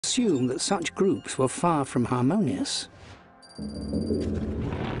assume that such groups were far from harmonious.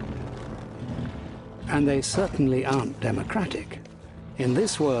 And they certainly aren't democratic. In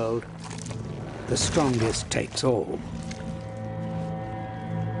this world, the strongest takes all.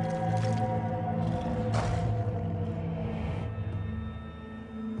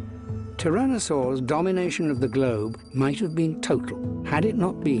 Tyrannosaur's domination of the globe might have been total had it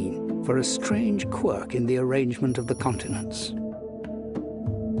not been for a strange quirk in the arrangement of the continents.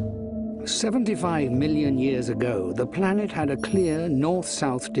 75 million years ago, the planet had a clear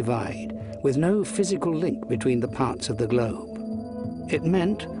north-south divide with no physical link between the parts of the globe. It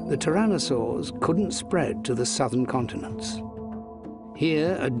meant the tyrannosaurs couldn't spread to the southern continents.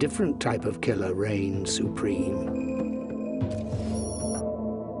 Here, a different type of killer reigned supreme.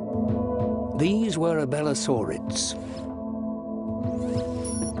 These were abelisaurids.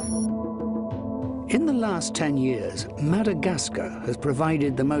 In the last 10 years, Madagascar has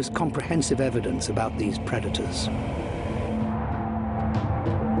provided the most comprehensive evidence about these predators.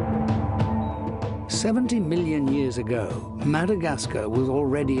 70 million years ago, Madagascar was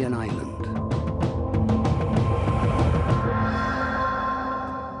already an island.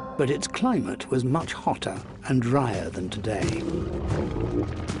 But its climate was much hotter and drier than today.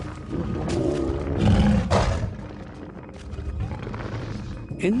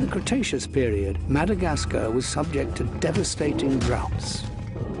 In the Cretaceous period, Madagascar was subject to devastating droughts.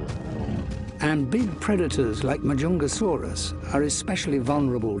 And big predators like Majungasaurus are especially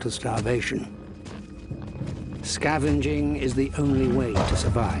vulnerable to starvation. Scavenging is the only way to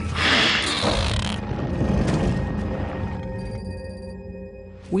survive.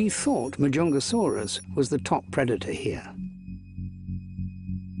 We thought Majungasaurus was the top predator here.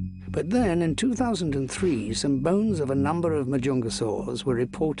 But then, in 2003, some bones of a number of Majungasaurs were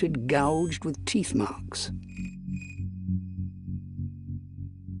reported gouged with teeth marks.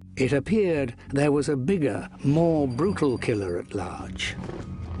 It appeared there was a bigger, more brutal killer at large.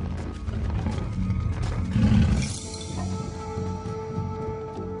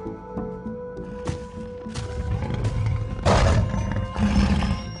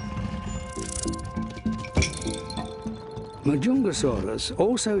 Majungasaurus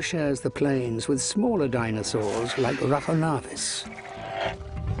also shares the plains with smaller dinosaurs like Rhachonavis.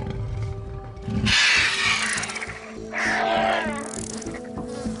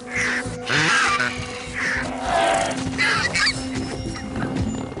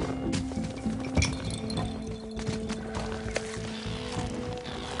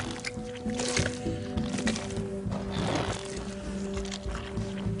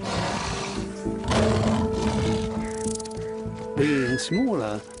 Being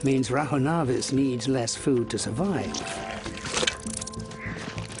smaller means Rhachonavis needs less food to survive.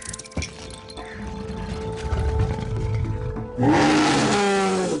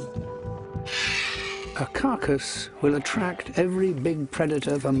 A carcass will attract every big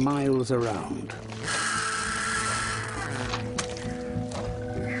predator for miles around.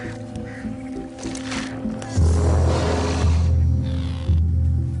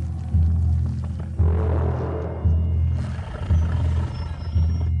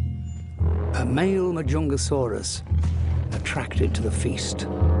 A male Majungasaurus attracted to the feast.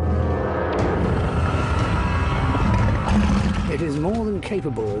 It is more than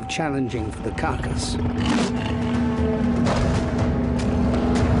capable of challenging for the carcass.